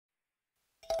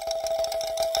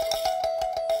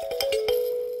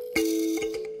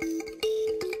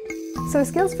So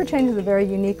Skills for Change is a very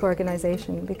unique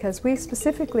organization because we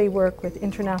specifically work with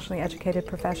internationally educated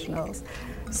professionals.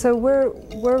 So we're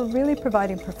really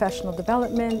providing professional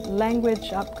development,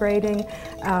 language upgrading,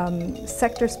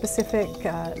 sector-specific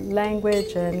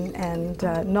language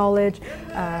and knowledge,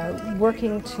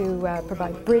 working to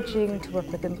provide bridging, to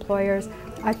work with employers.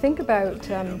 I think about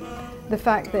the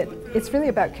fact that it's really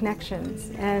about connections,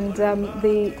 and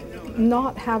the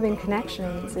not having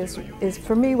connections is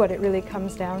for me what it really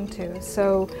comes down to.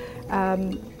 So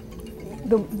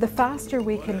the faster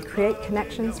we can create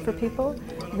connections for people,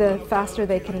 the faster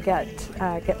they can get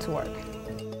to work.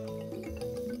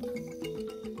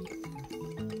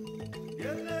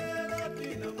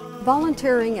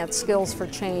 Volunteering at Skills for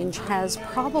Change has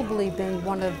probably been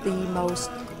one of the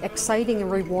most exciting and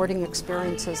rewarding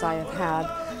experiences I have had.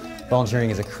 Volunteering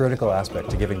is a critical aspect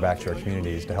to giving back to our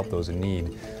communities, to help those in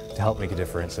need, to help make a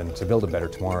difference and to build a better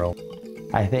tomorrow.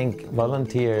 I think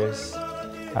volunteers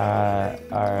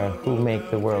are who make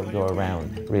the world go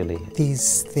around, really.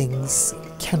 These things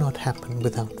cannot happen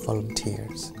without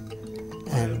volunteers.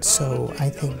 And so I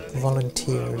think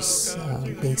volunteers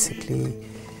basically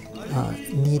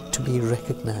need to be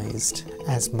recognized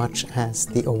as much as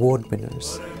the award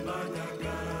winners.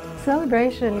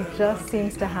 Celebration just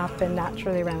seems to happen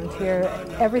naturally around here.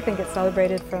 Everything gets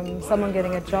celebrated, from someone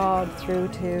getting a job through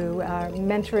to our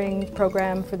mentoring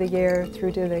program for the year,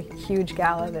 through to the huge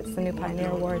gala that's the New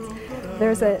Pioneer Awards.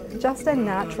 There's just a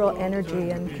natural energy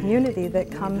and community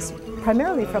that comes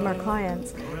primarily from our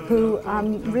clients who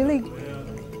really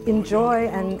enjoy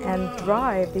and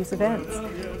drive these events.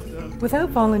 Without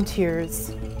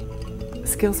volunteers,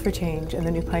 Skills for Change and the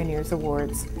New Pioneers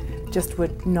Awards just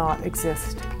would not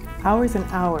exist. Hours and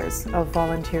hours of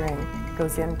volunteering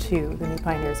goes into the New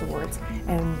Pioneers Awards,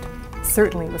 and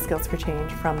certainly with Skills for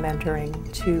Change, from mentoring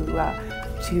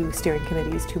to steering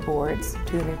committees, to boards,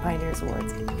 to the New Pioneers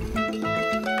Awards.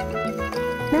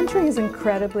 Mentoring is an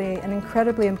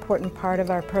incredibly important part of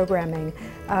our programming.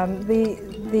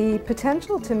 The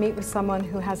potential to meet with someone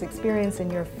who has experience in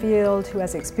your field, who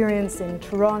has experience in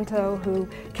Toronto, who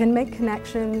can make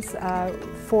connections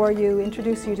for you,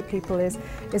 introduce you to people is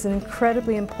an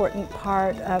incredibly important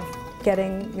part of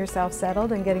getting yourself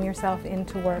settled and getting yourself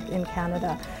into work in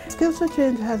Canada. Skills for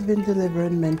Change has been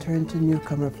delivering mentoring to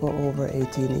newcomers for over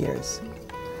 18 years.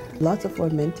 Lots of our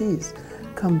mentees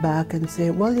come back and say,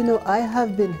 well, you know, I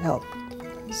have been helped,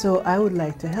 so I would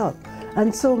like to help.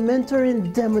 And so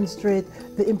mentoring demonstrates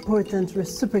the importance of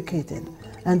reciprocating.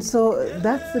 And so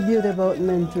that's the beauty about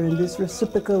mentoring, this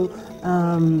reciprocal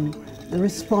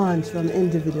response from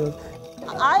individuals.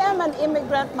 I am an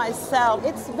immigrant myself.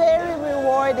 It's very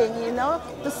rewarding, you know,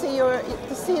 to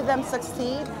see them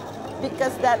succeed,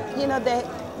 because that, you know, they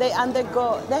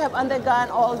have undergone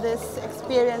all these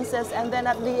experiences, and then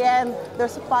at the end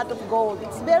there's a pot of gold.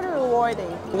 It's very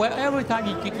rewarding. Well, every time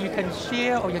you can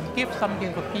share or you give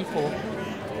something for people,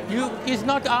 it's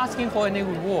not asking for any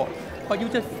reward, but you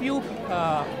just feel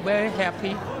very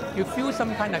happy. You feel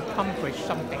some kind of accomplished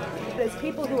something. It's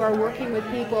people who are working with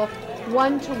people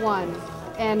one-to-one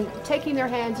and taking their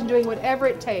hands and doing whatever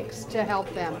it takes to help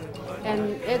them.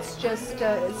 And it's just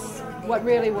it's what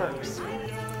really works.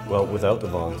 Well, without the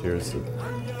volunteers,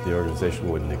 the organization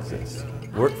wouldn't exist.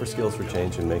 Work for Skills for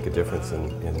Change and make a difference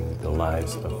in the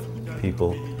lives of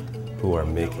people who are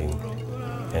making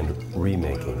and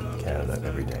remaking Canada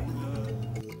every day.